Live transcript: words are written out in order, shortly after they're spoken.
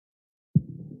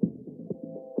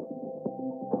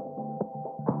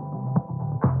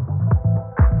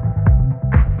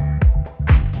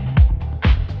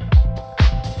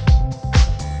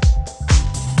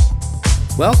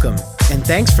Welcome, and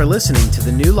thanks for listening to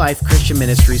the New Life Christian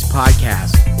Ministries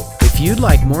podcast. If you'd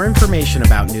like more information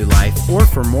about New Life or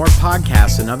for more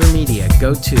podcasts and other media,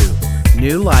 go to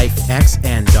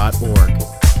newlifexn.org.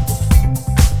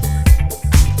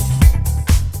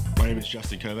 My name is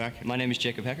Justin Kovac. My name is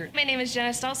Jacob Heckert. My name is Jenna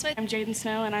Stallsmith. I'm Jaden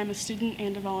Snow, and I'm a student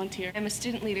and a volunteer. I'm a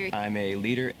student leader. I'm a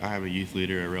leader. I'm a youth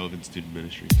leader at Relevant Student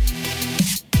Ministries.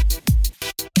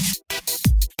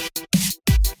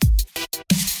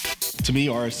 To me,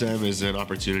 RSM is an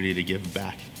opportunity to give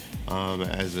back.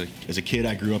 As a kid,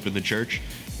 I grew up in the church,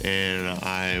 and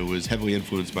I was heavily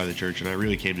influenced by the church, and I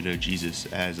really came to know Jesus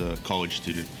as a college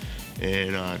student.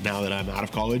 And now that I'm out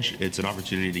of college, it's an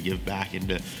opportunity to give back and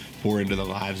to pour into the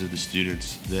lives of the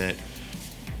students that,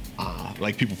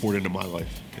 like people poured into my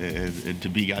life, and to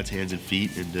be God's hands and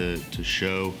feet and to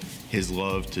show His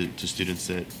love to students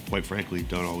that, quite frankly,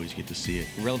 don't always get to see it.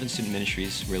 Relevant Student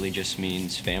Ministries really just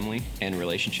means family and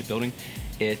relationship building.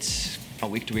 It's a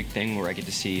week-to-week thing where I get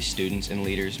to see students and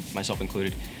leaders, myself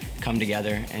included, come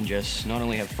together and just not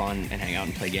only have fun and hang out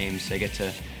and play games, they get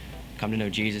to come to know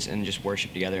Jesus and just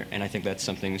worship together, and I think that's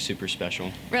something super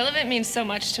special. Relevant means so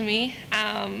much to me,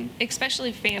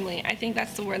 especially family. I think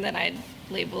that's the word that I'd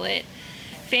label it.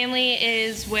 Family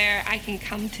is where I can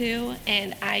come to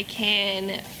and I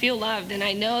can feel loved, and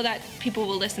I know that people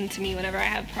will listen to me whenever I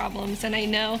have problems, and I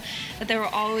know that there will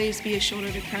always be a shoulder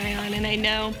to cry on, and I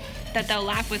know that they'll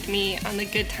laugh with me on the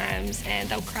good times and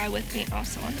they'll cry with me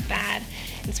also on the bad.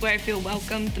 It's where I feel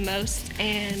welcomed the most,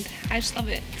 and I just love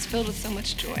it. It's filled with so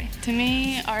much joy. To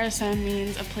me, RSM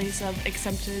means a place of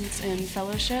acceptance and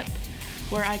fellowship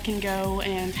where I can go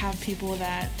and have people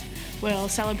that will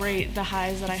celebrate the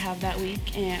highs that I have that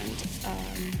week and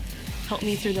help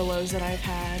me through the lows that I've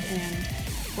had and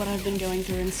what I've been going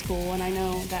through in school. And I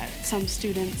know that some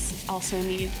students also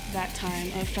need that time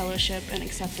of fellowship and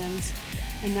acceptance,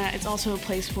 and that it's also a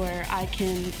place where I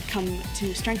can come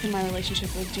to strengthen my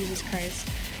relationship with Jesus Christ,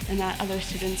 and that other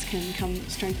students can come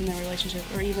strengthen their relationship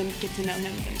or even get to know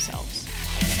Him themselves.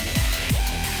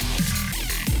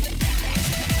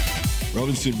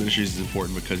 Relevant Student Ministries is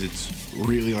important because it's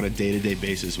really on a day-to-day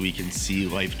basis we can see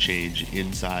life change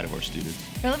inside of our students.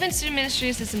 Relevant Student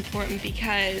Ministries is important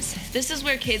because this is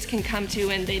where kids can come to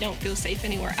when they don't feel safe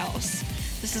anywhere else.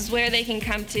 This is where they can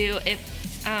come to if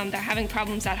they're having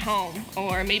problems at home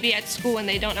or maybe at school and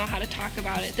they don't know how to talk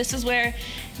about it. This is where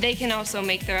they can also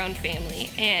make their own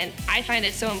family. And I find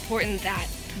it so important that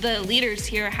the leaders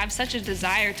here have such a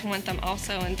desire to want them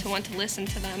also and to want to listen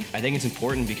to them. I think it's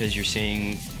important because you're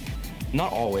seeing,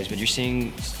 not always, but you're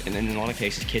seeing, and in a lot of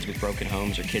cases, kids with broken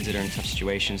homes or kids that are in tough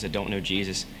situations that don't know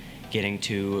Jesus getting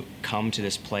to come to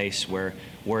this place where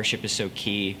worship is so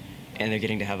key, and they're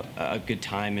getting to have a good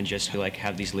time and just like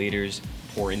have these leaders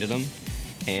pour into them,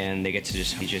 and they get to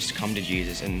just come to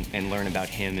Jesus and learn about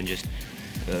Him and just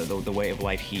the way of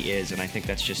life He is. And I think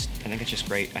it's just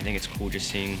great. I think it's cool just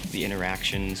seeing the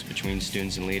interactions between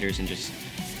students and leaders and just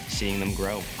seeing them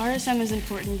grow. RSM is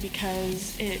important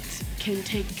because it can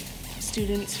take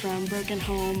students from broken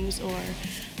homes or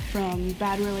from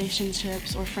bad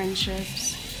relationships or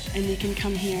friendships, and they can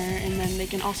come here, and then they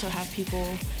can also have people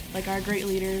like our great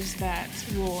leaders that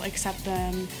will accept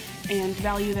them and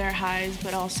value their highs,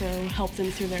 but also help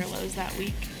them through their lows that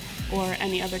week or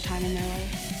any other time in their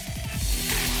life.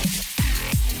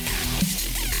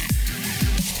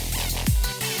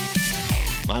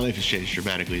 My life has changed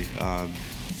dramatically,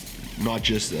 not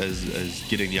just as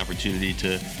getting the opportunity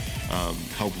to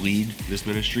help lead this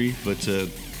ministry, but to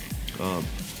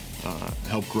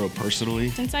help grow personally.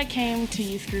 Since I came to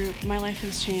youth group, my life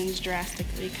has changed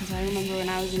drastically, because I remember when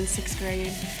I was in 6th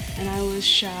grade and I was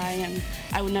shy and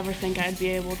I would never think I'd be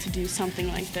able to do something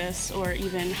like this or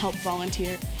even help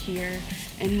volunteer here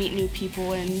and meet new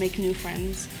people and make new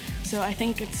friends. So I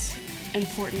think it's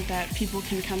important that people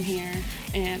can come here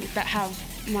and that have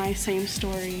my same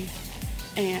story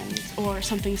or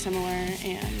something similar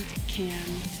and can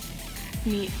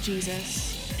meet Jesus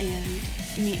and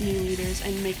meet new leaders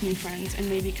and make new friends and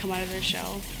maybe come out of their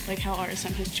shell, like how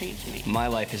RSM has changed me. My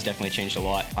life has definitely changed a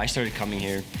lot. I started coming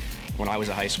here when I was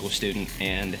a high school student,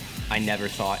 and I never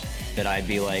thought that I'd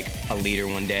be like a leader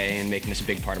one day and making this a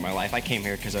big part of my life. I came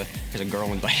here because a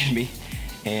girl invited me,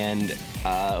 and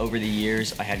over the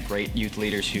years I had great youth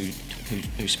leaders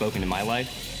who spoke into my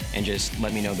life and just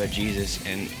let me know about Jesus,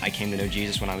 and I came to know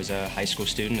Jesus when I was a high school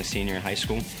student, a senior in high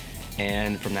school.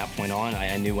 And from that point on,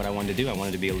 I knew what I wanted to do. I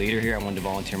wanted to be a leader here. I wanted to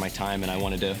volunteer my time, and I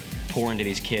wanted to pour into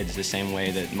these kids the same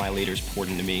way that my leaders poured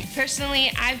into me.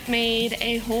 Personally, I've made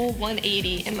a whole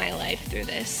 180 in my life through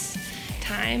this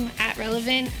time at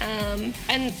Relevant.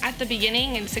 And at the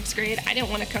beginning in 6th grade, I didn't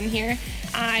want to come here.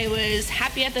 I was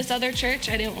happy at this other church.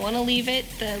 I didn't want to leave it.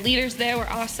 The leaders there were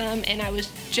awesome, and I was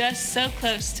just so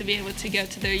close to be able to go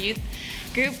to their youth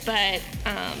group, but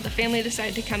the family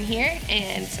decided to come here,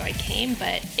 and so I came.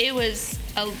 But it was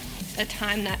a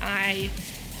time that I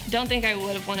don't think I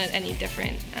would have wanted any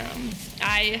different.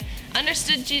 I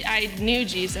knew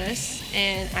Jesus,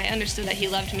 and I understood that he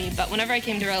loved me, but whenever I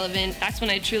came to Relevant, that's when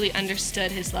I truly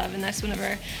understood his love, and that's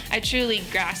whenever I truly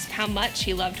grasped how much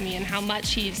he loved me and how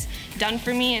much he's done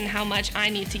for me and how much I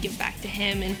need to give back to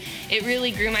him. And it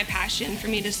really grew my passion for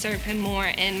me to serve him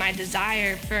more, and my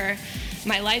desire for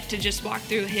my life to just walk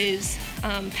through his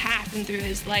path and through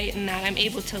his light, and that I'm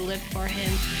able to live for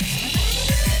him.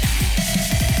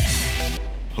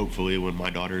 Hopefully when my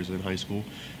daughter's in high school,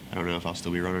 I don't know if I'll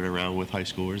still be running around with high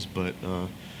schoolers, but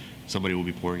somebody will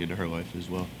be pouring into her life as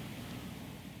well.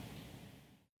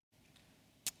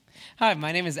 Hi,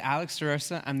 my name is Alex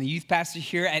DeRosa. I'm the youth pastor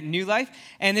here at New Life,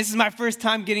 and this is my first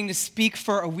time getting to speak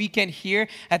for a weekend here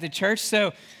at the church.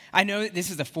 So I know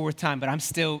this is the fourth time, but I'm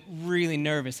still really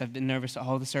nervous. I've been nervous at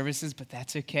all the services, but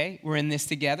that's okay. We're in this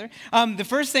together. The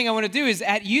first thing I want to do is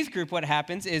at youth group, what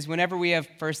happens is whenever we have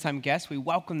first-time guests, we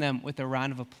welcome them with a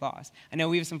round of applause. I know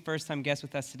we have some first-time guests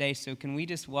with us today, so can we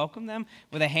just welcome them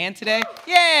with a hand today?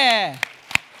 Yeah!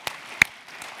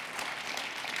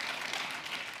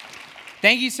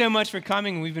 Thank you so much for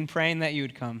coming. We've been praying that you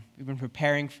would come. We've been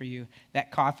preparing for you. That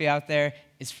coffee out there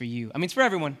is for you. I mean, it's for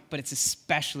everyone, but it's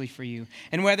especially for you.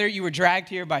 And whether you were dragged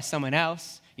here by someone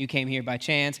else, you came here by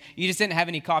chance, you just didn't have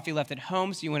any coffee left at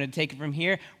home, so you wanted to take it from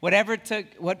here,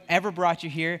 whatever brought you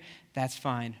here, that's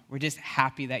fine. We're just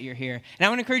happy that you're here. And I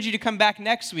want to encourage you to come back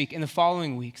next week and the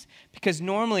following weeks, because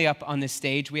normally up on this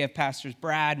stage, we have pastors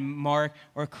Brad, Mark,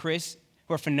 or Chris,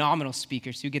 who are phenomenal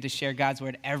speakers who get to share God's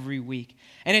word every week.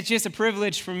 And it's just a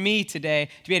privilege for me today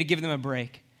to be able to give them a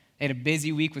break. They had a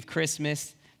busy week with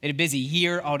Christmas. They had a busy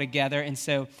year altogether. And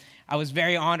so I was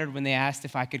very honored when they asked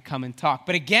if I could come and talk.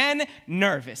 But again,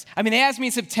 nervous. I mean, they asked me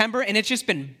in September, and it's just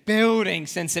been building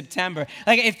since September.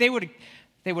 Like, if they would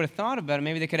have thought about it,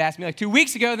 maybe they could ask me like 2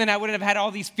 weeks ago, then I wouldn't have had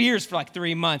all these fears for like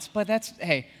 3 months. But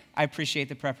hey, I appreciate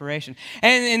the preparation.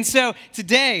 And so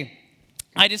today,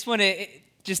 I just want to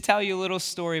just tell you a little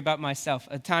story about myself,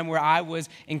 a time where I was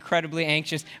incredibly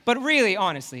anxious. But really,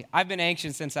 honestly, I've been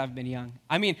anxious since I've been young.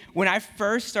 I mean, when I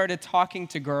first started talking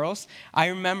to girls, I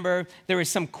remember there were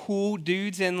some cool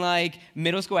dudes in like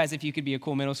middle school, as if you could be a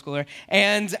cool middle schooler.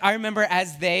 And I remember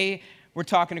as they were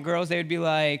talking to girls, they would be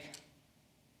like,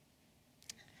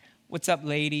 "What's up,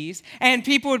 ladies?" And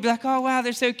people would be like, "Oh, wow,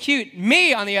 they're so cute."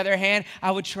 Me, on the other hand, I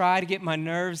would try to get my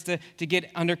nerves to get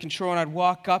under control, and I'd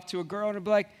walk up to a girl and I'd be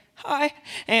like, "Hi,"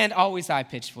 and always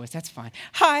high-pitched voice, that's fine.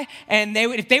 "Hi," and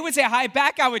if they would say hi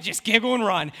back, I would just giggle and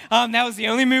run. That was the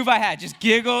only move I had, just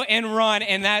giggle and run,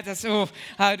 and I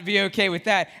would be okay with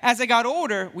that. As I got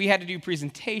older, we had to do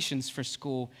presentations for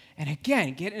school, and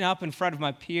again, getting up in front of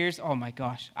my peers, oh my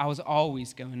gosh, I was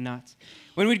always going nuts.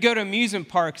 When we'd go to amusement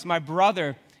parks, my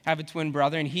brother, I have a twin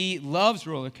brother, and he loves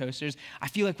roller coasters. I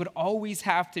feel like would always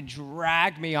have to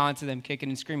drag me onto them, kicking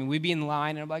and screaming. We'd be in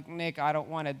line, and I'm like, "Nick, I don't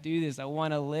want to do this. I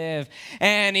want to live."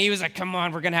 And he was like, "Come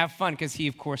on, we're going to have fun," because he,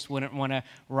 of course, wouldn't want to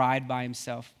ride by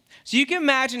himself. So you can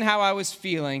imagine how I was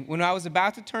feeling when I was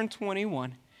about to turn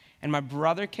 21, and my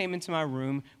brother came into my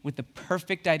room with the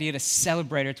perfect idea to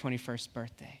celebrate our 21st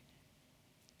birthday.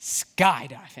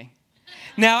 Skydiving.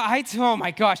 Oh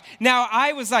my gosh. Now,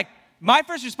 I was like, my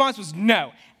first response was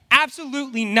no.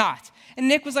 Absolutely not. And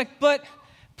Nick was like, "But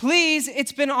please,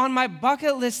 it's been on my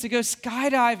bucket list to go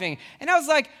skydiving." And I was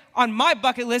like, on my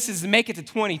bucket list is to make it to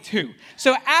 22.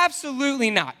 So absolutely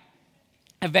not.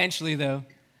 Eventually, though,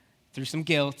 through some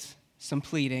guilt, some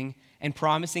pleading, and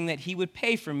promising that he would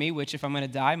pay for me, which if I'm going to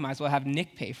die, might as well have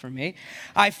Nick pay for me,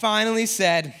 I finally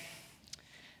said,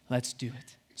 "Let's do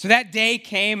it." So that day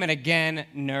came, and again,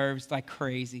 nerves like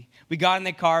crazy. We got in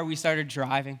the car, we started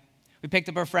driving. We picked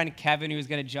up our friend Kevin, who was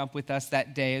going to jump with us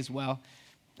that day as well.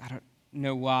 I don't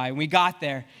know why. And we got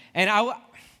there, and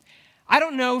I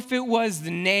don't know if it was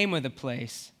the name of the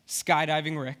place,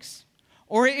 Skydiving Rick's,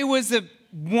 or it was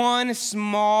one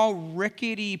small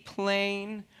rickety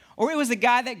plane, or it was the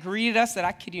guy that greeted us that,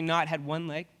 I kid you not, had one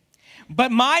leg.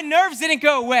 But my nerves didn't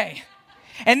go away.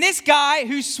 And this guy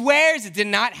who swears it did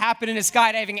not happen in a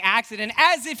skydiving accident,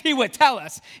 as if he would tell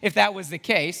us if that was the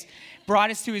case,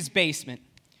 brought us to his basement,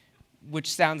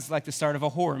 which sounds like the start of a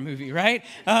horror movie, right?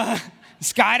 Go to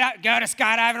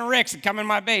Skydiving Rick's and come in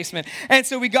my basement. And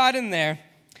so we got in there,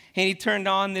 and he turned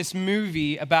on this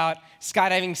movie about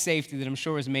skydiving safety that I'm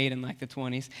sure was made in like the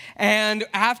 20s. And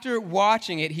after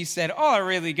watching it, he said, "All I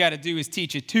really got to do is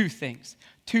teach you two things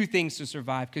to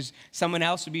survive, because someone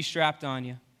else will be strapped on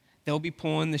you. they'll be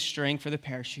pulling the string for the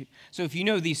parachute. So if you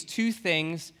know these two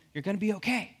things, you're going to be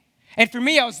okay. And for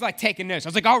me, I was like taking notes. I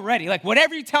was like, already, like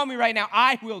whatever you tell me right now,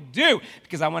 I will do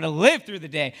because I want to live through the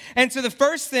day. And so the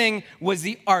first thing was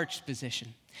the arch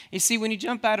position. You see, when you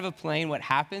jump out of a plane, what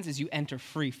happens is you enter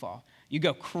free fall. You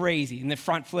go crazy. And the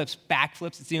front flips, back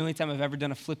flips. It's the only time I've ever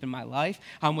done a flip in my life.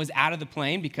 Was out of the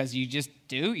plane because you just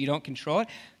do. You don't control it.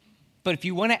 But if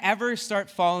you want to ever start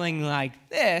falling like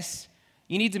this,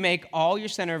 you need to make all your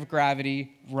center of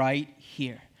gravity right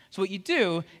here. So what you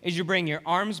do is you bring your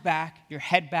arms back, your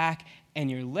head back,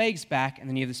 and your legs back, and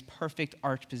then you have this perfect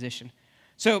arch position.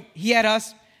 So he had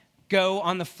us go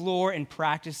on the floor and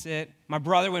practice it. My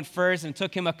brother went first, and it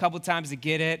took him a couple times to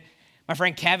get it. My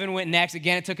friend Kevin went next.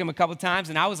 Again, it took him a couple times,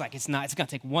 and I was like, it's going to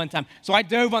take one time. So I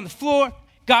dove on the floor,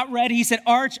 got ready. He said,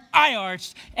 arch. I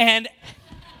arched, and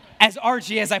as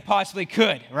archy as I possibly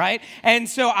could, right? And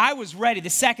so I was ready. The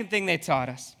second thing they taught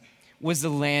us was the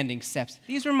landing steps.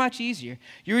 These were much easier.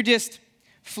 You were just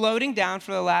floating down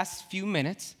for the last few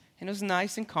minutes, and it was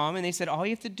nice and calm. And they said all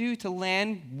you have to do to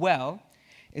land well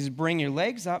is bring your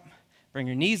legs up, bring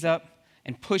your knees up,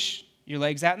 and push your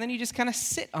legs out, and then you just kind of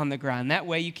sit on the ground. That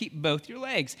way you keep both your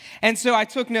legs. And so I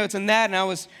took notes on that, and I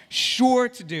was sure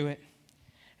to do it.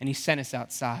 And he sent us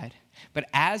outside. But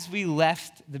as we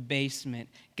left the basement,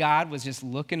 God was just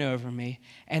looking over me,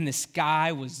 and the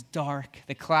sky was dark.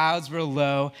 The clouds were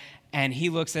low, and he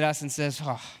looks at us and says,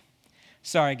 oh,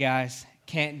 sorry, guys,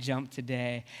 can't jump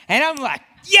today. And I'm like,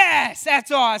 yes,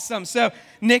 that's awesome. So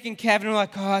Nick and Kevin were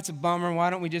like, oh, that's a bummer. Why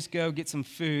don't we just go get some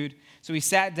food? So we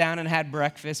sat down and had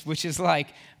breakfast, which is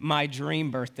like my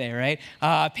dream birthday, right?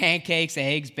 Pancakes,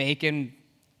 eggs, bacon,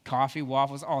 coffee,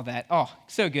 waffles, all that. Oh,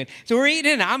 so good. So we're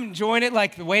eating, and I'm enjoying it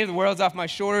like the weight of the world's off my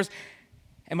shoulders.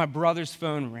 And my brother's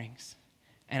phone rings.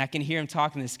 And I can hear him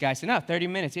talking to this guy. I said, no, 30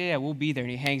 minutes. Yeah, we'll be there.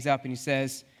 And he hangs up, and he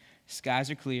says, skies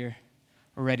are clear.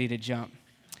 We're ready to jump.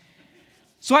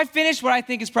 So I finished what I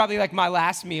think is probably like my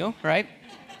last meal, right?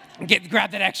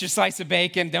 Grab that extra slice of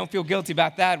bacon. Don't feel guilty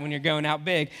about that when you're going out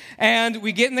big. And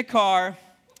we get in the car,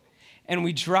 and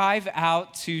we drive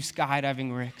out to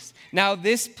skydiving Rick's. Now,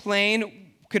 this plane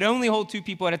could only hold 2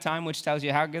 people at a time, which tells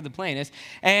you how good the plane is.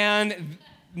 And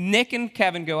Nick and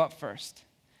Kevin go up first.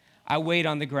 I wait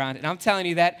on the ground. And I'm telling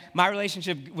you that my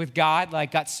relationship with God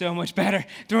got so much better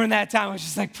during that time. I was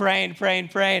just praying.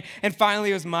 And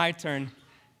finally, it was my turn.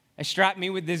 They strapped me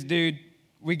with this dude.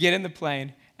 We get in the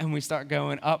plane, and we start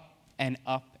going up and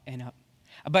up and up.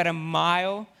 About a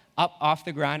mile up off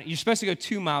the ground. You're supposed to go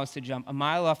 2 miles to jump. A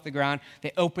mile off the ground,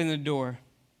 they open the door.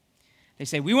 They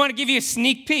say, we want to give you a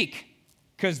sneak peek,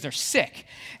 because they're sick.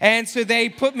 And so they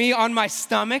put me on my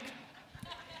stomach,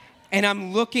 and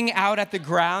I'm looking out at the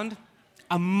ground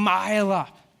a mile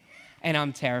up, and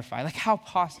I'm terrified. How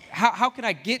can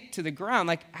I get to the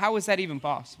ground? How is that even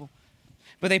possible?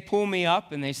 But they pull me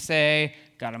up, and they say,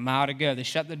 got a mile to go. They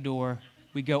shut the door.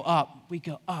 We go up,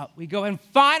 and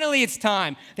finally it's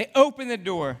time. They open the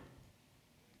door.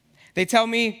 They tell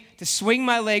me to swing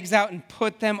my legs out and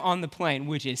put them on the plane,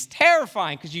 which is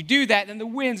terrifying because you do that and the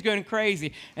wind's going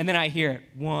crazy. And then I hear it.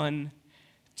 1,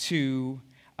 2,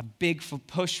 a big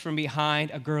push from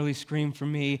behind, a girly scream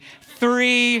from me.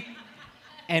 3,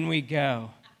 and we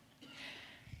go.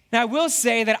 Now, I will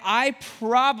say that I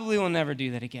probably will never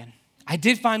do that again. I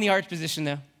did find the arch position,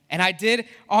 though. And I did,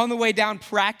 on the way down,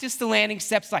 practice the landing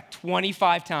steps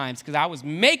 25 times because I was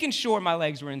making sure my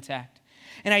legs were intact.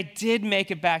 And I did make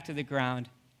it back to the ground.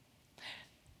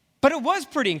 But it was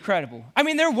pretty incredible.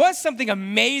 There was something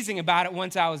amazing about it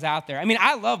once I was out there.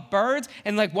 I love birds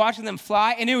and watching them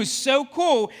fly. And it was so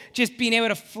cool just being able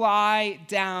to fly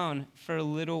down for a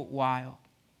little while.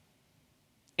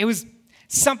 It was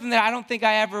something that I don't think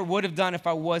I ever would have done if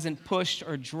I wasn't pushed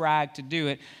or dragged to do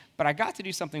it. But I got to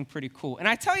do something pretty cool. And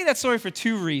I tell you that story for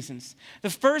 2 reasons.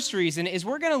 The first reason is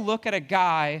we're going to look at a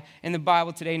guy in the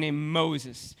Bible today named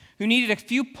Moses, who needed a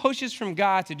few pushes from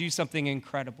God to do something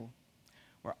incredible.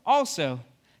 We're also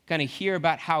going to hear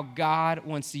about how God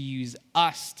wants to use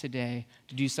us today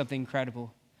to do something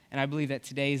incredible. And I believe that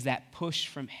today is that push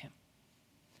from him.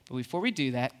 But before we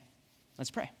do that, let's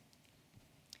pray.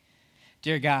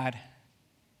 Dear God,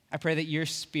 I pray that your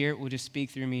Spirit will just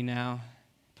speak through me now.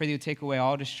 I pray that you'll take away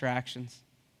all distractions.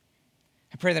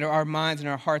 I pray that our minds and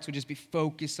our hearts will just be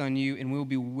focused on you, and we'll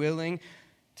be willing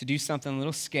to do something a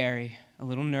little scary, a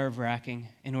little nerve-wracking,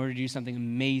 in order to do something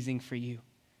amazing for you.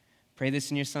 Pray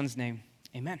this in your Son's name.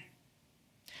 Amen.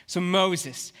 So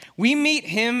Moses, we meet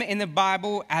him in the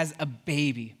Bible as a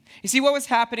baby. You see, what was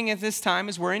happening at this time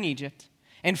is we're in Egypt,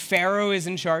 and Pharaoh is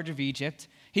in charge of Egypt.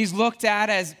 He's looked at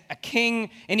as a king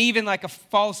and even a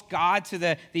false god to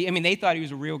they thought he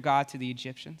was a real god to the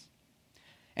Egyptians.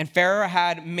 And Pharaoh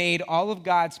had made all of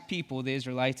God's people, the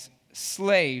Israelites,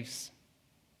 slaves.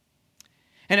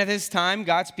 And at this time,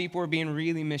 God's people were being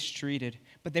really mistreated,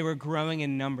 but they were growing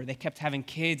in number. They kept having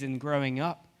kids and growing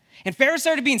up. And Pharaoh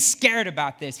started being scared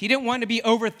about this. He didn't want to be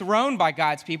overthrown by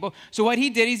God's people. So what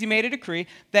he did is he made a decree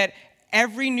that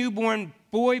every newborn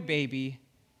boy baby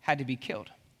had to be killed.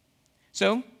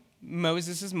 So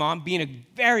Moses' mom, being a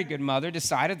very good mother,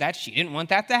 decided that she didn't want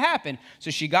that to happen. So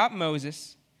she got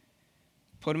Moses,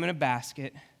 put him in a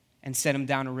basket, and set him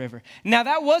down a river. Now,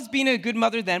 that was being a good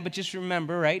mother then, but just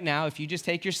remember right now, if you just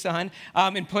take your son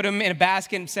and put him in a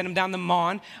basket and send him down the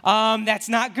Mon, that's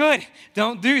not good.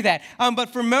 Don't do that.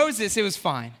 But for Moses, it was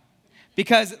fine.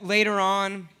 Because later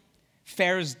on,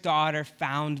 Pharaoh's daughter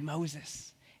found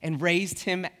Moses and raised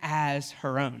him as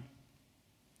her own.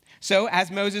 So as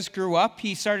Moses grew up,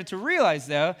 he started to realize,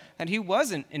 though, that he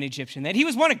wasn't an Egyptian, that he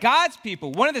was one of God's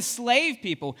people, one of the slave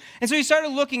people. And so he started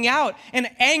looking out, and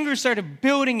anger started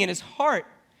building in his heart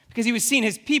because he was seeing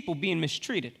his people being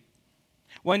mistreated.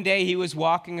 One day he was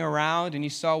walking around, and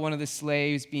he saw one of the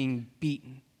slaves being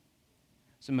beaten.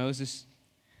 So Moses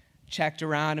checked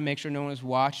around to make sure no one was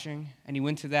watching, and he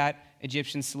went to that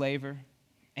Egyptian slaver,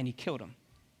 and he killed him.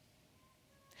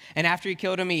 And after he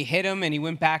killed him, he hit him, and he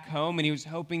went back home, and he was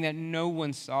hoping that no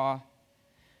one saw.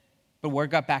 But word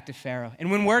got back to Pharaoh.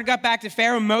 And when word got back to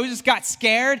Pharaoh, Moses got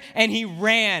scared, and he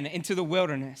ran into the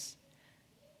wilderness.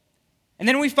 And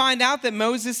then we find out that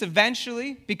Moses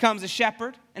eventually becomes a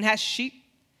shepherd and has sheep.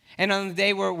 And on the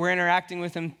day we're interacting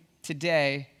with him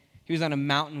today, he was on a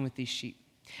mountain with these sheep.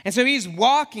 And so he's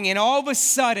walking, and all of a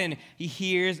sudden, he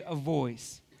hears a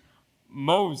voice.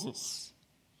 Moses.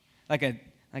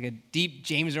 Like a deep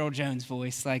James Earl Jones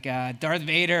voice, like Darth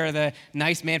Vader or the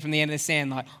nice man from the end of the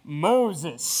sandlot.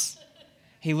 Moses.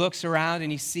 He looks around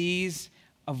and he sees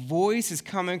a voice is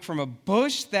coming from a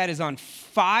bush that is on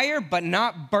fire but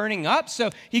not burning up. So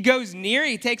he goes near,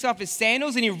 he takes off his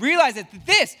sandals, and he realizes that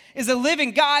this is a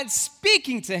living God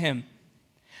speaking to him.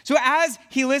 So as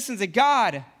he listens to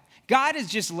God, God is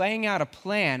just laying out a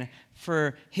plan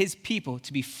for his people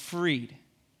to be freed,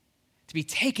 to be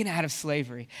taken out of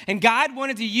slavery. And God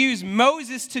wanted to use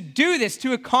Moses to do this,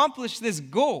 to accomplish this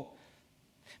goal.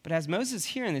 But as Moses is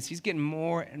hearing this, he's getting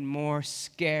more and more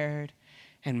scared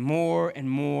and more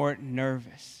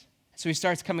nervous. So he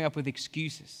starts coming up with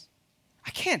excuses. I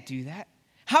can't do that.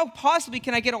 How possibly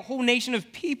can I get a whole nation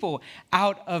of people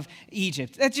out of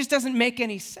Egypt? That just doesn't make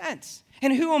any sense.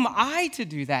 And who am I to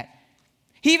do that?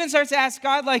 He even starts to ask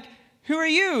God, like, who are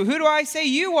you? Who do I say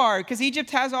you are? Because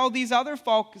Egypt has all these other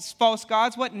false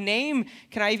gods. What name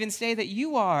can I even say that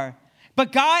you are?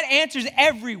 But God answers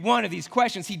every one of these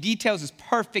questions. He details his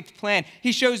perfect plan.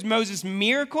 He shows Moses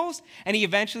miracles, and he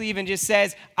eventually even just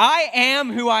says, I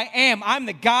am who I am. I'm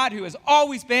the God who has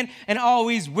always been and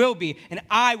always will be, and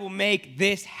I will make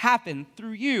this happen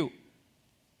through you.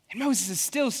 And Moses is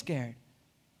still scared.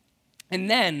 And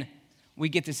then we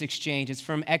get this exchange. It's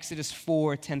from Exodus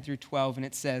 4:10-12, and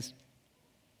it says,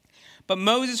 But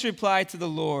Moses replied to the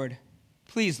Lord,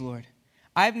 Please, Lord,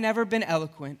 I've never been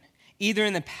eloquent, either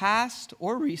in the past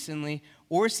or recently,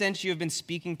 or since you have been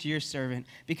speaking to your servant,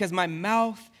 because my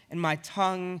mouth and my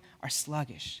tongue are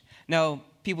sluggish. Now,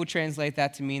 people translate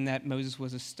that to mean that Moses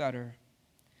was a stutterer.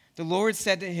 The Lord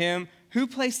said to him, Who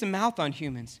placed a mouth on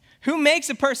humans? Who makes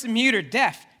a person mute or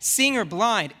deaf, seeing or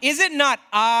blind? Is it not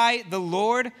I, the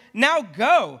Lord? Now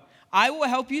go, I will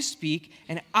help you speak,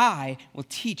 and I will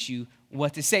teach you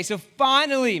what to say. So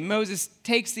finally, Moses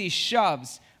takes these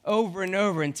shoves over and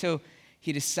over until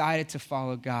he decided to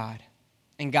follow God.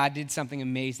 And God did something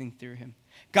amazing through him.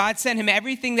 God sent him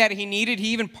everything that he needed. He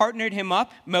even partnered him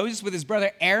up, Moses, with his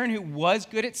brother Aaron, who was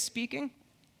good at speaking.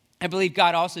 I believe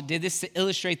God also did this to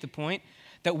illustrate the point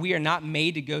that we are not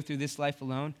made to go through this life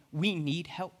alone. We need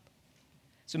help.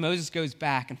 So Moses goes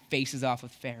back and faces off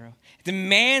with Pharaoh,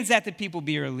 demands that the people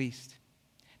be released.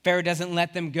 Pharaoh doesn't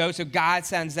let them go, so God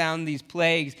sends down these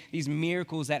plagues, these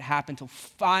miracles that happen until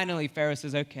finally Pharaoh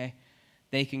says, okay,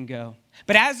 they can go.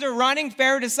 But as they're running,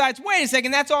 Pharaoh decides, wait a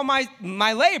second, that's all my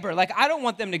labor. Like, I don't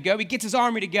want them to go. He gets his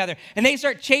army together, and they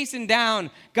start chasing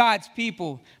down God's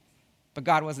people. But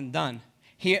God wasn't done.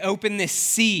 He opened this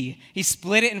sea. He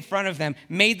split it in front of them,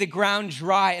 made the ground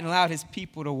dry, and allowed his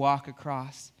people to walk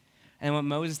across. And what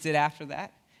Moses did after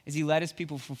that is he led his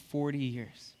people for 40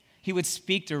 years. He would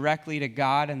speak directly to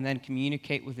God and then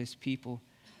communicate with his people.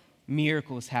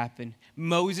 Miracles happened.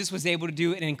 Moses was able to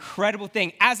do an incredible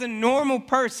thing. As a normal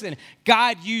person,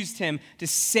 God used him to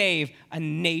save a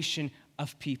nation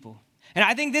of people. And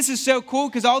I think this is so cool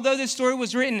because although this story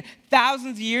was written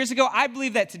thousands of years ago, I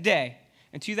believe that today,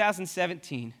 in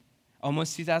 2017,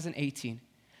 almost 2018,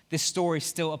 this story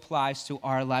still applies to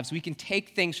our lives. We can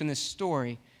take things from this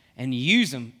story and use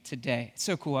them today. It's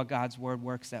so cool how God's word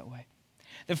works that way.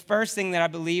 The first thing that I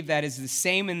believe that is the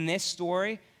same in this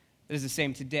story, that is the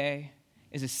same today,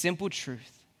 is a simple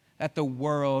truth that the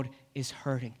world is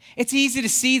hurting. It's easy to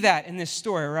see that in this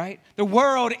story, right? The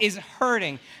world is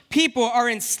hurting. People are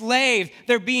enslaved.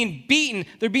 They're being beaten.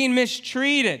 They're being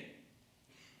mistreated.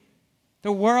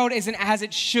 The world isn't as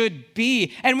it should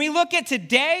be. And we look at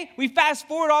today, we fast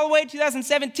forward all the way to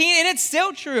 2017, and it's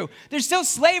still true. There's still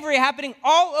slavery happening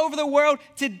all over the world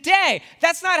today.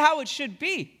 That's not how it should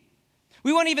be.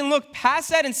 We won't even look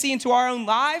past that and see into our own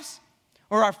lives,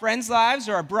 or our friends' lives,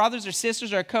 or our brothers or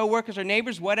sisters, or our coworkers, or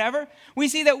neighbors, whatever. We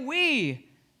see that we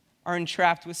are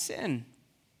entrapped with sin,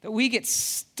 that we get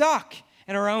stuck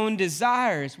in our own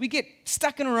desires. We get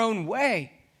stuck in our own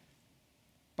way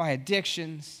by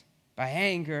addictions, by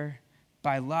anger,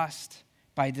 by lust,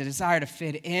 by the desire to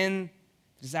fit in,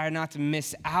 the desire not to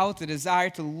miss out, the desire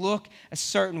to look a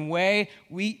certain way.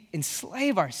 We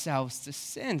enslave ourselves to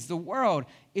sins. The world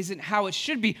isn't how it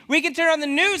should be. We can turn on the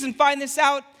news and find this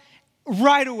out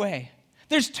right away.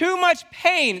 There's too much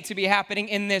pain to be happening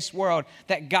in this world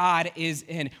that God is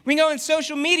in. We can go on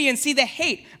social media and see the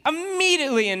hate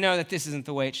immediately and know that this isn't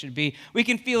the way it should be. We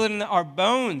can feel it in our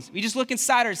bones. We just look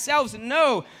inside ourselves and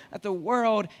know that the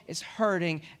world is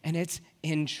hurting and it's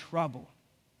in trouble.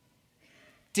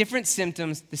 Different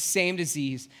symptoms, the same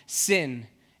disease. Sin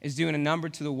is doing a number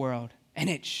to the world, and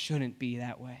it shouldn't be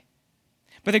that way.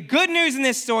 But the good news in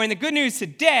this story, and the good news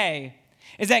today,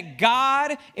 is that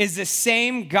God is the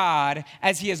same God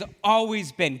as he has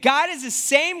always been. God is the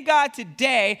same God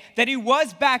today that he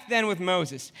was back then with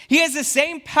Moses. He has the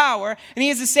same power, and he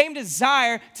has the same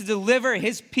desire to deliver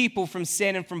his people from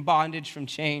sin and from bondage, from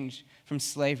change, from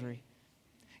slavery.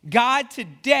 God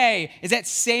today is that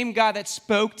same God that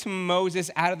spoke to Moses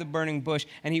out of the burning bush,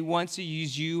 and he wants to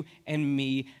use you and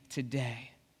me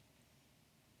today.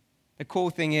 The cool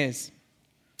thing is,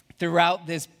 throughout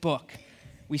this book,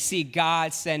 we see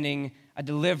God sending a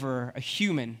deliverer, a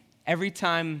human, every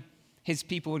time his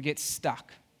people would get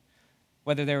stuck.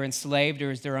 Whether they were enslaved or it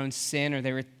was their own sin or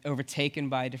they were overtaken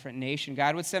by a different nation,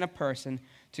 God would send a person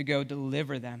to go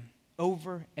deliver them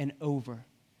over and over.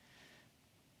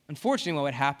 Unfortunately, what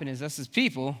would happen is us as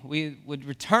people, we would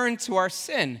return to our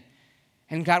sin.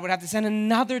 And God would have to send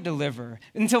another deliverer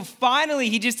until finally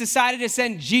he just decided to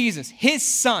send Jesus, his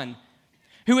son,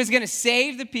 who was going to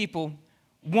save the people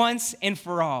once and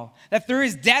for all. That through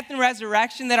his death and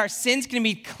resurrection, that our sins can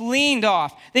be cleaned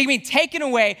off. They can be taken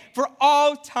away for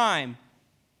all time.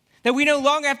 That we no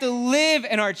longer have to live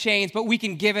in our chains, but we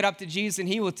can give it up to Jesus and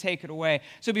he will take it away.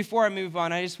 So before I move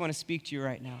on, I just want to speak to you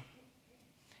right now.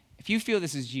 If you feel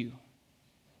this is you,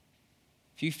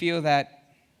 if you feel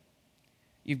that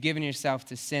you've given yourself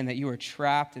to sin, that you are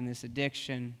trapped in this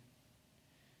addiction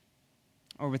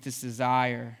or with this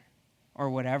desire, or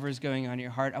whatever is going on in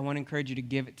your heart, I want to encourage you to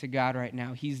give it to God right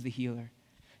now. He's the healer.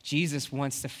 Jesus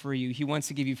wants to free you. He wants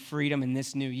to give you freedom in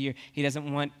this new year. He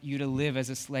doesn't want you to live as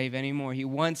a slave anymore. He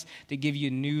wants to give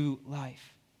you new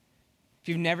life. If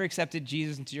you've never accepted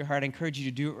Jesus into your heart, I encourage you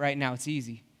to do it right now. It's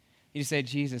easy. You just say,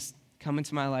 Jesus, come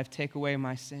into my life, take away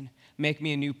my sin, make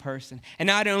me a new person. And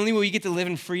not only will you get to live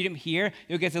in freedom here,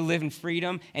 you'll get to live in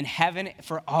freedom in heaven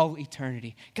for all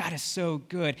eternity. God is so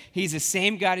good. He's the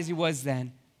same God as he was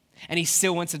then. And he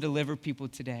still wants to deliver people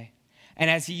today. And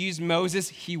as he used Moses,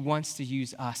 he wants to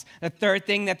use us. The third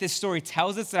thing that this story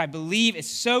tells us that I believe is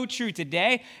so true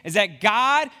today is that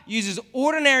God uses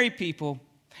ordinary people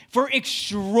for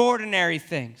extraordinary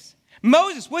things.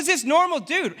 Moses was this normal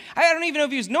dude. I don't even know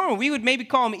if he was normal. We would maybe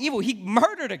call him evil. He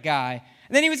murdered a guy.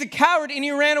 And then he was a coward and he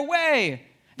ran away.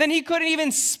 Then he couldn't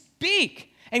even speak.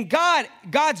 And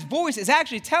God's voice is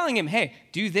actually telling him, hey,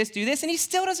 do this, and he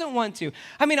still doesn't want to.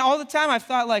 I mean, all the time I've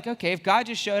thought like, okay, if God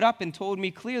just showed up and told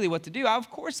me clearly what to do,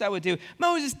 of course I would do.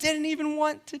 Moses didn't even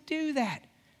want to do that.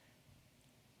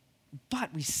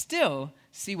 But we still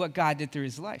see what God did through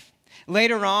his life.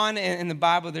 Later on in the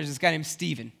Bible, there's this guy named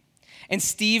Stephen. And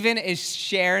Stephen is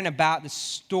sharing about the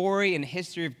story and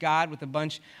history of God with a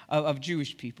bunch of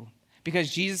Jewish people. Because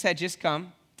Jesus had just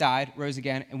come, died, rose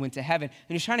again, and went to heaven.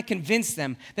 And he's trying to convince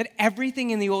them that everything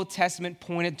in the Old Testament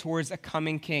pointed towards a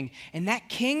coming king. And that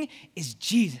king is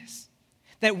Jesus.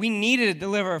 That we needed a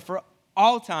deliverer for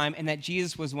all time, and that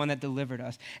Jesus was one that delivered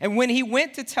us. And when he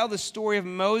went to tell the story of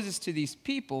Moses to these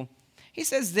people, he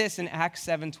says this in Acts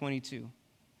 7:22.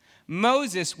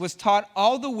 Moses was taught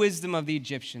all the wisdom of the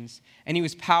Egyptians, and he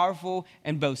was powerful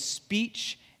in both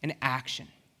speech and action.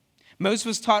 Moses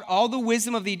was taught all the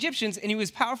wisdom of the Egyptians, and he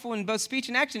was powerful in both speech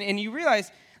and action. And you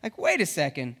realize, like, wait a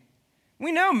second.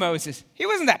 We know Moses. He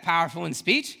wasn't that powerful in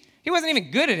speech. He wasn't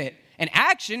even good at it. In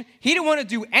action, he didn't want to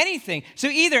do anything. So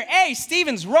either A,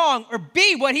 Stephen's wrong, or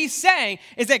B, what he's saying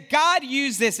is that God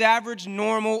used this average,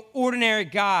 normal, ordinary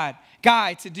guy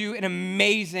to do an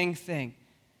amazing thing.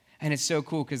 And it's so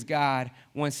cool because God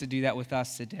wants to do that with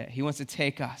us today. He wants to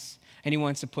take us and he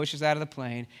wants to push us out of the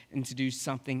plane and to do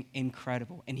something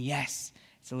incredible. And yes,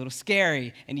 it's a little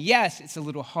scary. And yes, it's a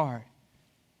little hard.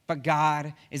 But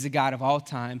God is a God of all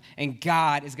time, and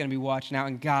God is going to be watching out,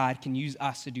 and God can use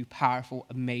us to do powerful,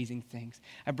 amazing things.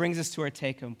 That brings us to our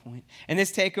take-home point. And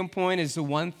this take-home point is the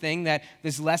one thing that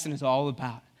this lesson is all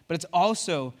about. But it's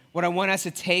also what I want us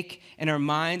to take in our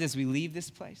minds as we leave this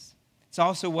place. It's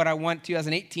also what I want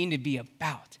 2018 to be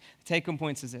about. The take-home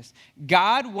point is this.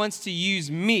 God wants to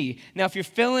use me. Now, if you're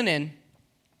filling in,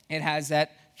 it has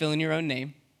that fill in your own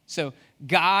name. So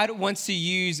God wants to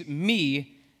use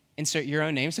me. Insert your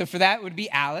own name. So for that would be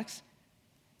Alex,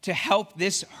 to help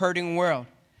this hurting world.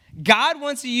 God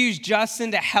wants to use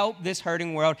Justin to help this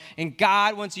hurting world. And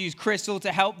God wants to use Crystal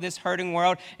to help this hurting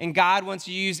world. And God wants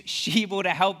to use Shebel to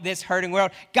help this hurting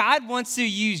world. God wants to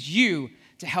use you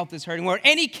to help this hurting world.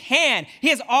 And he can. He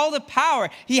has all the power.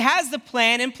 He has the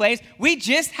plan in place. We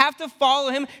just have to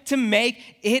follow him to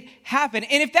make it happen.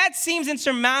 And if that seems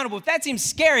insurmountable, if that seems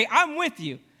scary, I'm with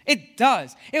you. It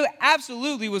does. It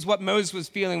absolutely was what Moses was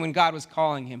feeling when God was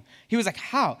calling him. He was like,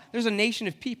 how? There's a nation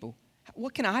of people.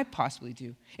 What can I possibly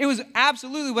do? It was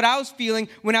absolutely what I was feeling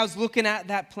when I was looking at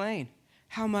that plane.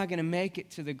 How am I going to make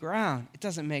it to the ground? It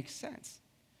doesn't make sense.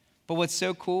 But what's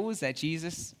so cool is that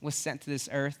Jesus was sent to this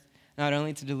earth not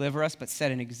only to deliver us, but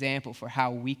set an example for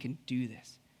how we can do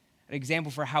this, an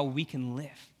example for how we can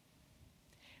live.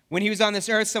 When he was on this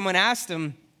earth, someone asked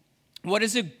him, what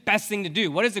is the best thing to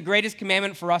do? What is the greatest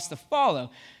commandment for us to follow?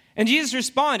 And Jesus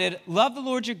responded, love the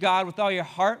Lord your God with all your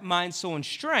heart, mind, soul, and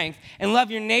strength, and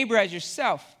love your neighbor as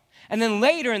yourself. And then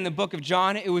later in the book of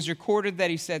John, it was recorded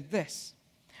that he said this.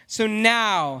 So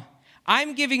now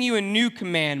I'm giving you a new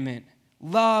commandment.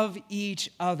 Love each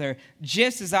other,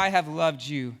 just as I have loved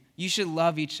you. You should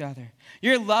love each other.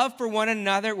 Your love for one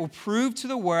another will prove to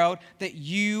the world that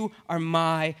you are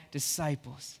my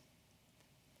disciples.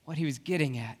 What he was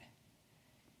getting at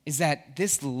is that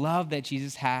this love that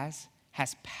Jesus has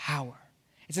power.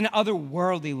 It's an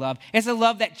otherworldly love. It's a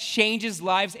love that changes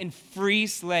lives and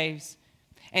frees slaves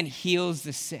and heals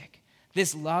the sick.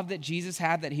 This love that Jesus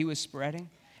had that he was spreading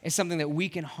is something that we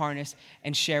can harness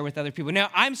and share with other people. Now,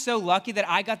 I'm so lucky that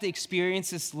I got to experience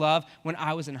this love when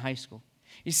I was in high school.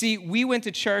 You see, we went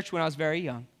to church when I was very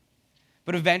young.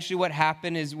 But eventually what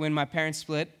happened is when my parents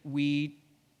split, we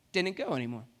didn't go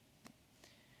anymore.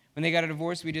 When they got a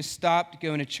divorce, we just stopped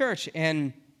going to church.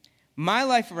 And my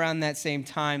life around that same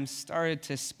time started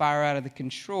to spiral out of the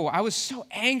control. I was so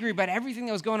angry about everything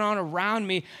that was going on around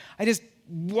me. I just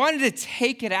wanted to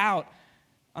take it out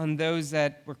on those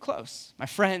that were close, my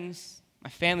friends, my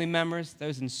family members,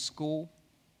 those in school.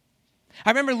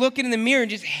 I remember looking in the mirror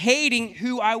and just hating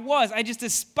who I was. I just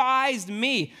despised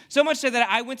me. So much so that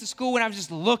I went to school when I was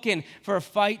just looking for a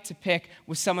fight to pick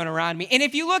with someone around me. And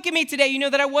if you look at me today, you know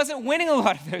that I wasn't winning a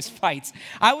lot of those fights.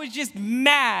 I was just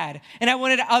mad, and I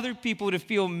wanted other people to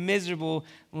feel miserable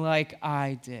like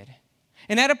I did.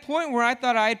 And at a point where I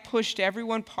thought I had pushed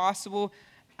everyone possible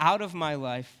out of my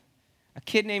life, a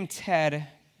kid named Ted,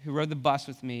 who rode the bus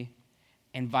with me,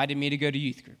 invited me to go to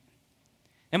youth group.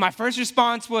 And my first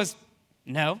response was,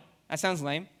 no, that sounds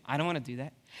lame. I don't want to do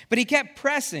that. But he kept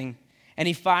pressing, and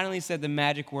he finally said the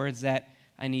magic words that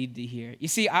I need to hear. You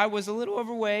see, I was a little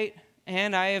overweight,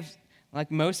 and I have, like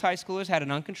most high schoolers, had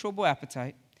an uncontrollable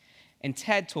appetite. And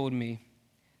Ted told me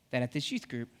that at this youth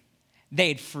group, they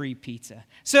had free pizza.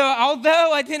 So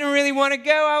although I didn't really want to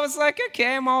go, I was like,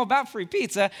 okay, I'm all about free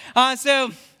pizza. So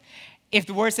if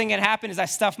the worst thing that happened is I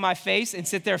stuff my face and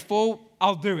sit there full,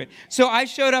 I'll do it. So I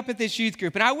showed up at this youth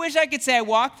group, and I wish I could say I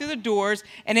walked through the doors,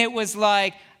 and it was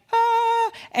like,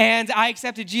 and I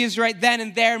accepted Jesus right then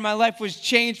and there, and my life was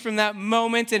changed from that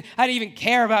moment, and I didn't even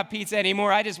care about pizza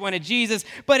anymore. I just wanted Jesus.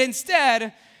 But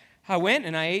instead, I went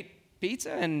and I ate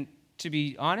pizza, and to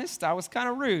be honest, I was kind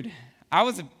of rude. I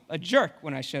was a jerk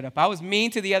when I showed up. I was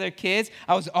mean to the other kids.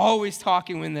 I was always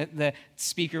talking when the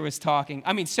speaker was talking.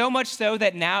 I mean, so much so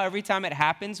that now every time it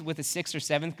happens with a 6th or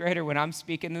 7th grader when I'm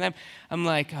speaking to them, I'm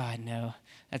like, oh, no,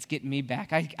 that's getting me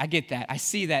back. I get that. I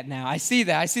see that now. I see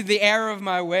that. I see the error of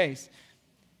my ways.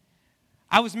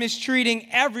 I was mistreating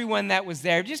everyone that was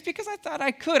there just because I thought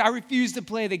I could. I refused to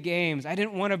play the games. I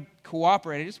didn't want to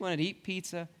cooperate. I just wanted to eat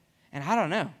pizza And I don't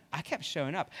know, I kept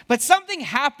showing up. But something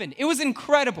happened. It was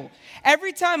incredible.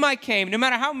 Every time I came, no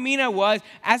matter how mean I was,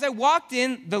 as I walked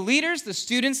in, the leaders, the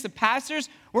students, the pastors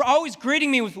were always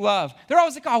greeting me with love. They're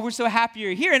always like, oh, we're so happy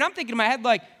you're here. And I'm thinking in my head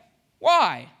like,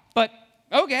 why? But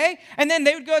okay. And then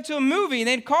they would go to a movie and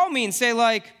they'd call me and say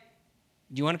like,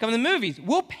 do you want to come to the movies?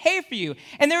 We'll pay for you.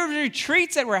 And there were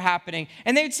retreats that were happening.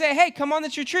 And they would say, hey, come on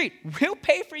this retreat. We'll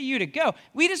pay for you to go.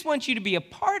 We just want you to be a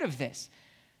part of this.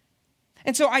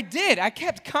 And so I did. I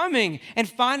kept coming. And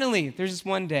finally, there's this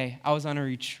one day I was on a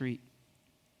retreat.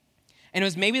 And it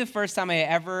was maybe the first time I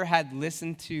ever had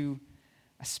listened to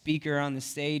a speaker on the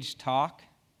stage talk.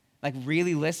 Like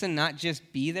really listen, not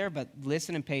just be there, but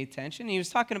listen and pay attention. And he was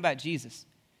talking about Jesus.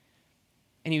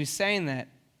 And he was saying that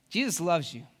Jesus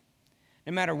loves you.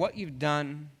 No matter what you've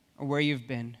done or where you've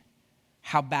been,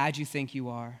 how bad you think you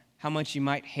are, how much you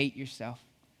might hate yourself,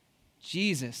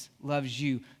 Jesus loves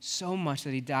you so much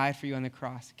that he died for you on the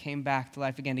cross, came back to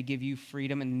life again to give you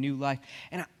freedom and a new life.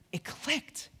 And it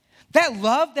clicked. That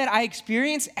love that I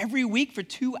experience every week for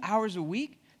 2 hours a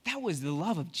week, that was the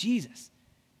love of Jesus.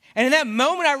 And in that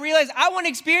moment, I realized I want to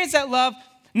experience that love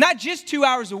not just 2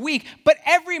 hours a week, but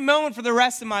every moment for the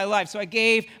rest of my life. So I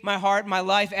gave my heart, my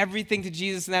life, everything to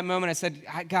Jesus in that moment. I said,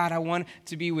 God, I want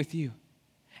to be with you.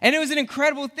 And it was an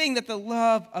incredible thing that the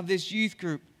love of this youth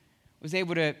group was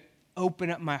able to open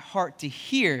up my heart to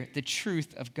hear the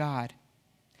truth of God.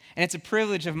 And it's a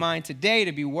privilege of mine today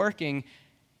to be working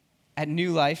at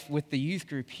New Life with the youth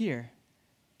group here,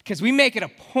 because we make it a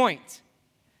point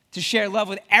to share love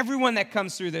with everyone that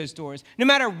comes through those doors. No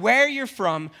matter where you're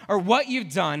from or what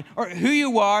you've done or who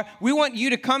you are, we want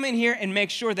you to come in here and make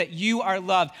sure that you are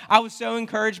loved. I was so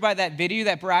encouraged by that video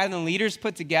that Brad and the leaders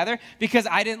put together, because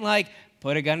I didn't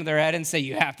put a gun to their head and say,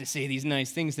 you have to say these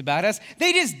nice things about us.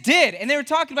 They just did. And they were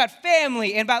talking about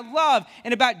family and about love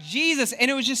and about Jesus. And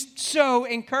it was just so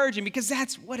encouraging, because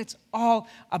that's what it's all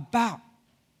about.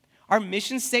 Our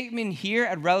mission statement here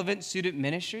at Relevant Student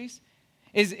Ministries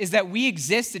is that we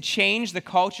exist to change the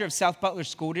culture of South Butler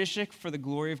School District for the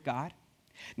glory of God.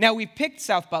 Now, we picked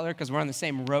South Butler because we're on the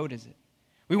same road as it.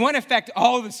 We want to affect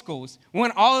all the schools. We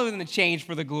want all of them to change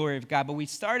for the glory of God. But we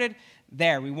started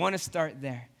there. We want to start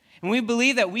there. And we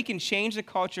believe that we can change the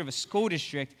culture of a school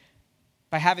district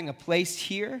by having a place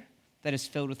here that is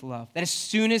filled with love. That as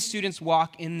soon as students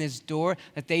walk in this door,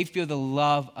 that they feel the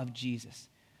love of Jesus.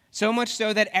 So much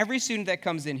so that every student that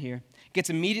comes in here gets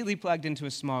immediately plugged into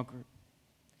a small group.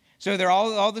 So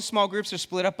all the small groups are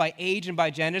split up by age and by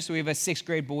gender. So we have a 6th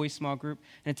grade boys small group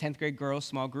and a 10th grade girls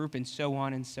small group, and so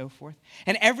on and so forth.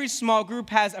 And every small group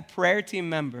has a prayer team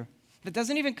member that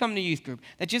doesn't even come to youth group,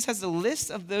 that just has the list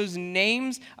of those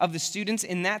names of the students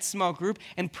in that small group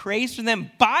and prays for them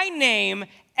by name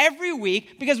every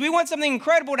week, because we want something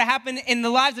incredible to happen in the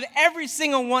lives of every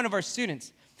single one of our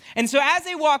students. And so as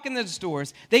they walk in those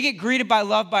doors, they get greeted by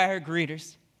love by our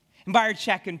greeters and by our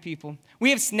check-in people.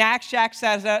 We have Snack Shack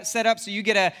set up so you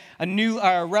get a new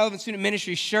Relevant Student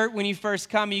Ministry shirt when you first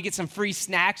come. You get some free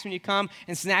snacks when you come,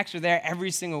 and snacks are there every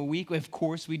single week. Of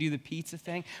course, we do the pizza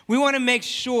thing. We want to make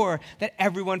sure that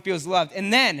everyone feels loved.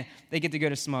 And then they get to go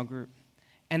to small group.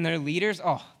 And their leaders,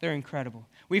 they're incredible.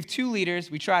 We have 2 leaders.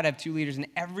 We try to have 2 leaders in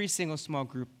every single small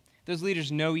group. Those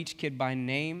leaders know each kid by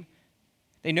name.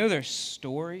 They know their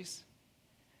stories.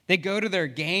 They go to their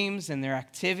games and their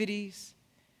activities.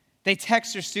 They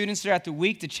text their students throughout the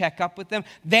week to check up with them.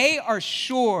 They are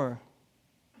sure,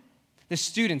 the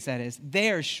students that is, they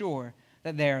are sure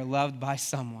that they are loved by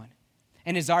someone.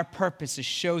 And it's our purpose to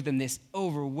show them this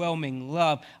overwhelming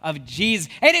love of Jesus.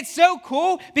 And it's so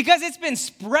cool because it's been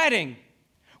spreading.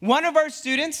 One of our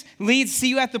students leads See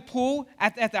You at the Pool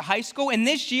at the high school. And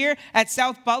this year at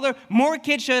South Butler, more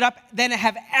kids showed up than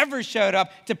have ever showed up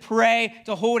to pray,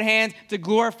 to hold hands, to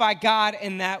glorify God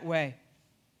in that way.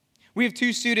 We have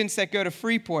 2 students that go to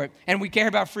Freeport, and we care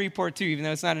about Freeport too, even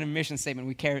though it's not an mission statement.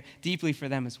 We care deeply for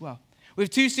them as well. We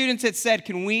have 2 students that said,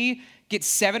 can we get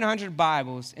 700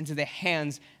 Bibles into the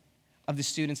hands of the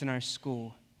students in our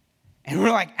school? And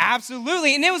we're like,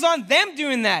 absolutely. And it was on them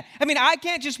doing that. I mean, I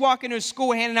can't just walk into a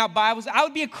school handing out Bibles. I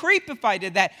would be a creep if I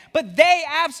did that. But they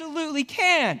absolutely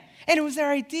can. And it was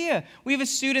their idea. We have a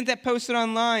student that posted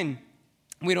online,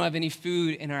 we don't have any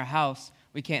food in our house.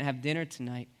 We can't have dinner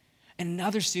tonight. And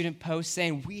another student posts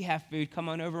saying, we have food, come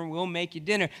on over and we'll make you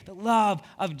dinner. The love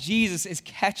of Jesus is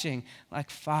catching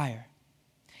like fire.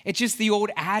 It's just the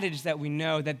old adage that we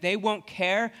know, that they won't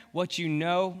care what you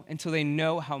know until they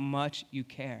know how much you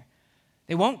care.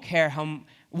 They won't care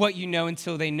what you know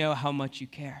until they know how much you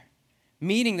care.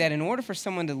 Meaning that in order for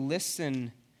someone to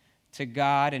listen to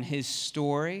God and his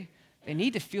story, they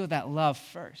need to feel that love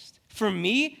first. For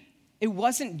me, it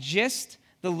wasn't just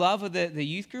the love of the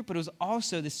youth group, but it was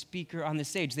also the speaker on the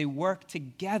stage. They worked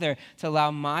together to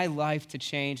allow my life to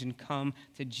change and come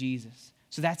to Jesus.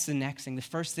 So that's the next thing. The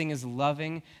first thing is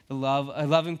loving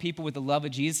people with the love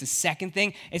of Jesus. The second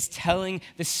thing is telling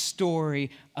the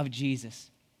story of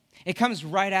Jesus. It comes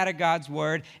right out of God's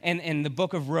word in the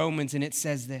book of Romans, and it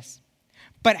says this: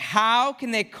 but how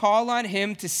can they call on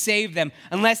him to save them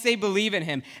unless they believe in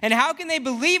him? And how can they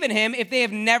believe in him if they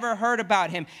have never heard about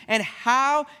him? And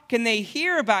how can they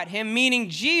hear about him, meaning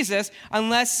Jesus,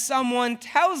 unless someone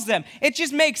tells them? It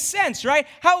just makes sense, right?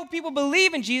 How will people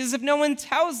believe in Jesus if no one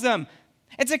tells them?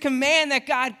 It's a command that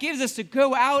God gives us to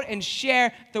go out and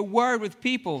share the word with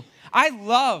people. I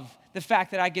love the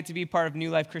fact that I get to be part of New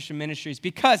Life Christian Ministries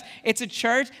because it's a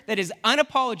church that is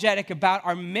unapologetic about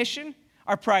our mission,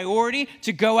 our priority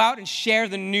to go out and share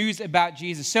the news about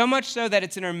Jesus. So much so that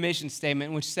it's in our mission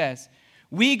statement, which says,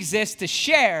 we exist to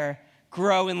share,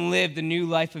 grow, and live the new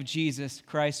life of Jesus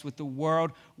Christ with the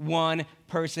world, one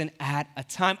person at a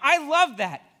time. I love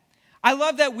that. I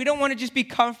love that we don't want to just be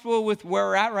comfortable with where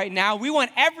we're at right now. We want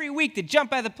every week to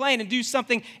jump out of the plane and do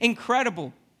something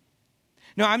incredible.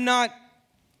 No, I'm not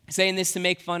saying this to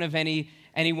make fun of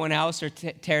anyone else or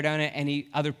tear down any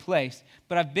other place,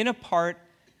 but I've been a part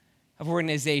of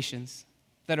organizations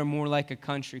that are more like a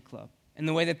country club in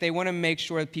the way that they want to make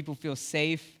sure that people feel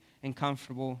safe and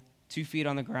comfortable, 2 feet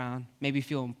on the ground, maybe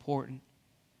feel important.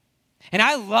 And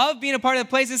I love being a part of the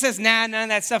place that says, nah, none of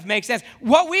that stuff makes sense.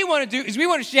 What we want to do is we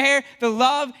want to share the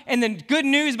love and the good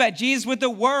news about Jesus with the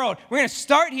world. We're going to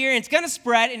start here, and it's going to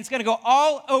spread, and it's going to go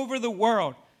all over the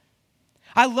world.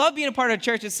 I love being a part of a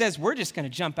church that says we're just going to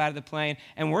jump out of the plane,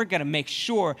 and we're going to make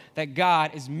sure that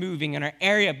God is moving in our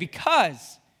area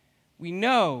because we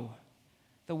know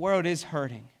the world is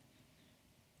hurting.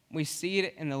 We see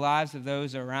it in the lives of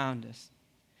those around us.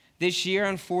 This year,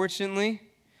 unfortunately,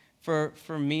 for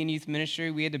me in youth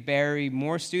ministry, we had to bury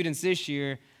more students this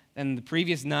year than the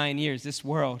previous 9 years. This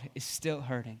world is still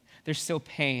hurting. There's still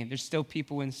pain. There's still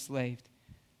people enslaved.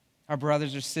 Our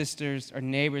brothers or sisters or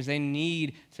neighbors, they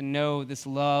need to know this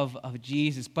love of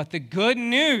Jesus. But the good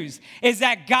news is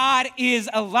that God is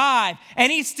alive,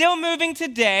 and he's still moving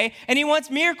today, and he wants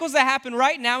miracles to happen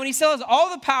right now, and he still has all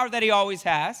the power that he always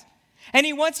has. And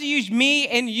he wants to use me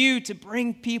and you to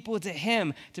bring people to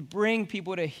him, to bring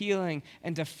people to healing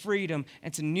and to freedom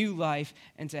and to new life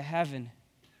and to heaven.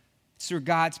 It's through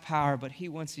God's power, but he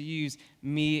wants to use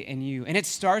me and you. And it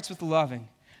starts with loving.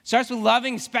 It starts with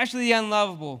loving, especially the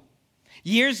unlovable.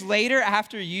 Years later,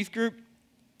 after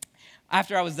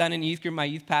I was done in youth group, my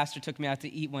youth pastor took me out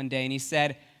to eat one day, and he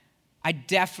said, I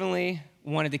definitely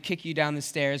wanted to kick you down the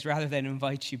stairs rather than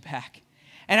invite you back.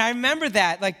 And I remember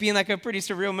that being a pretty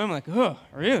surreal moment, oh,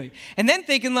 really? And then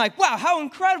thinking wow, how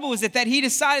incredible is it that he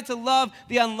decided to love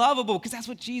the unlovable, because that's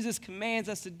what Jesus commands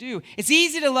us to do. It's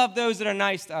easy to love those that are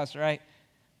nice to us, right?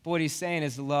 But what he's saying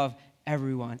is to love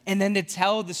everyone. And then to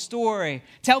tell the story,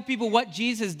 tell people what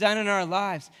Jesus has done in our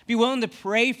lives. Be willing to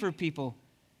pray for people.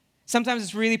 Sometimes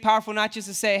it's really powerful not just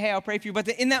to say, hey, I'll pray for you, but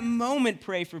to in that moment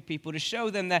pray for people, to show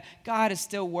them that God is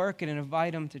still working and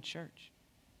invite them to church.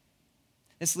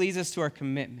 This leads us to our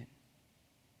commitment.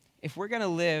 If we're going to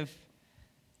live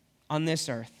on this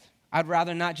earth, I'd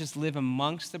rather not just live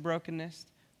amongst the brokenness,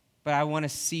 but I want to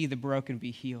see the broken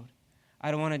be healed. I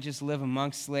don't want to just live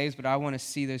amongst slaves, but I want to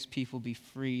see those people be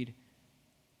freed.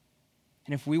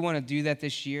 And if we want to do that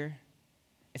this year,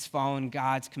 it's following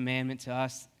God's commandment to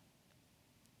us.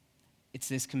 It's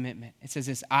this commitment. It says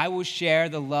this: I will share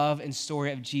the love and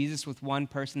story of Jesus with one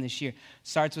person this year.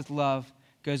 Starts with love,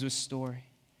 goes with story.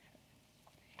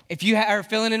 If you are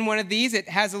filling in one of these, it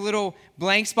has a little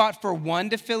blank spot for one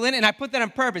to fill in, and I put that on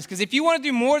purpose, because if you want to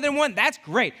do more than one, that's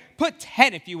great. Put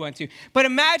 10 if you want to. But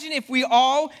imagine if we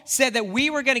all said that we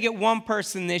were going to get one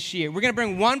person this year. We're going to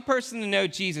bring one person to know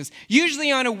Jesus. Usually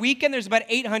on a weekend, there's about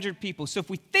 800 people. So if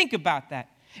we think about that,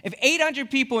 if 800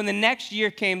 people in the next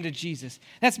year came to Jesus,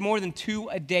 that's more than 2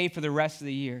 a day for the rest of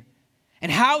the year.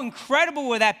 And how incredible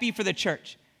would that be for the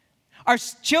church? Our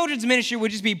children's ministry would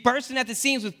just be bursting at the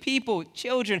seams with people,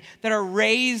 children that are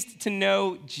raised to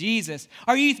know Jesus.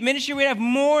 Our youth ministry would have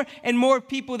more and more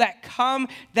people that come,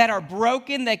 that are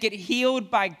broken, that get healed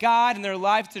by God, and their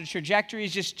lives, the trajectory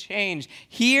is just changed.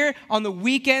 Here on the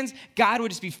weekends, God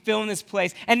would just be filling this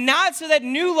place. And not so that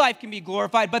new life can be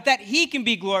glorified, but that he can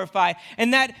be glorified,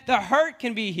 and that the hurt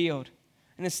can be healed,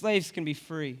 and the slaves can be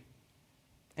free.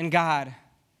 And God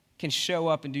can show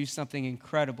up and do something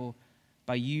incredible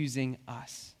by using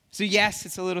us. So yes,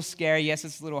 it's a little scary. Yes,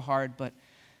 it's a little hard, but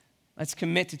let's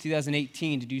commit to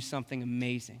 2018 to do something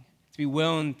amazing. To be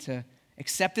willing to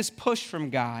accept this push from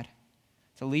God,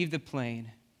 to leave the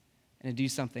plane, and to do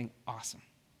something awesome.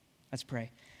 Let's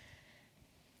pray.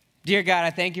 Dear God, I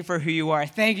thank you for who you are. I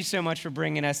thank you so much for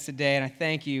bringing us today, and I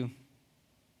thank you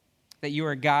that you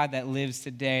are a God that lives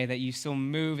today, that you still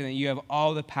move, and that you have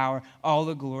all the power, all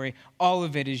the glory, all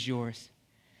of it is yours.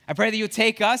 I pray that you'll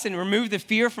take us and remove the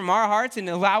fear from our hearts and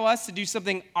allow us to do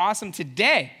something awesome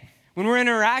today. When we're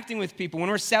interacting with people, when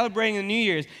we're celebrating the New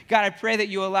Year's, God, I pray that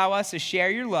you allow us to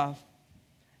share your love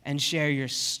and share your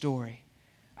story.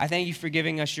 I thank you for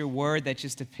giving us your word that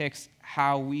just depicts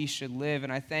how we should live,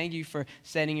 and I thank you for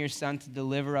sending your Son to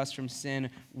deliver us from sin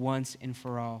once and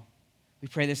for all. We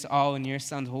pray this all in your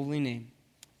Son's holy name.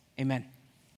 Amen.